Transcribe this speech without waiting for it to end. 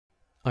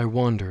I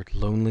Wandered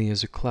Lonely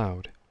as a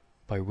Cloud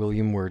by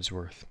William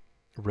Wordsworth.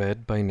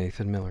 Read by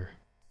Nathan Miller.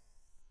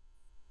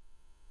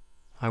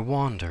 I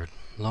wandered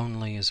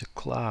lonely as a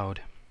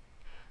cloud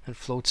that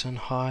floats on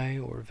high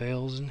o'er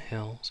vales and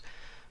hills,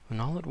 when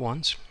all at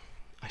once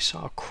I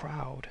saw a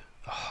crowd,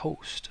 a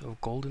host of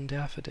golden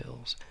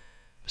daffodils,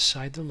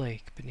 beside the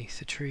lake beneath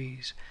the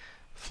trees,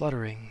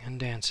 fluttering and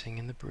dancing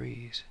in the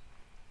breeze.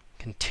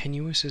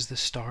 Continuous as the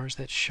stars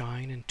that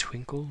shine and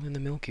twinkle in the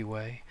Milky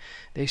Way,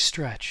 they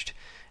stretched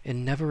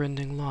in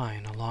never-ending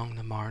line along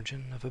the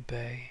margin of a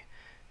bay.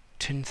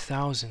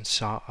 10,000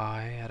 saw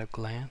I at a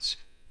glance,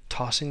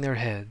 tossing their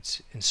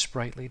heads in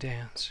sprightly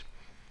dance.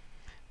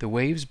 The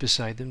waves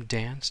beside them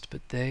danced,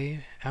 but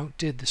they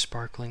outdid the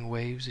sparkling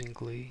waves in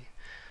glee.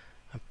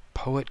 A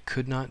poet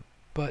could not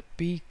but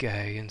be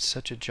gay in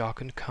such a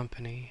jocund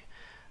company.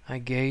 I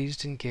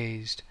gazed and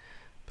gazed,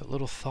 but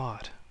little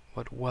thought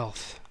what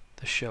wealth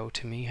the show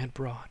to me had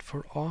brought.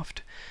 For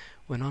oft,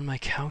 when on my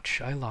couch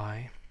I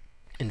lie,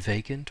 in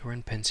vacant or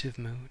in pensive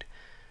mood,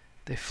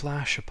 they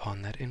flash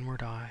upon that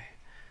inward eye,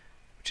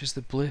 which is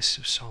the bliss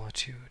of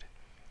solitude.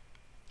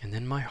 And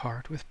then my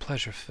heart with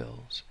pleasure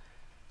fills,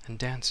 and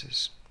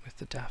dances with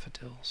the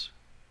daffodils.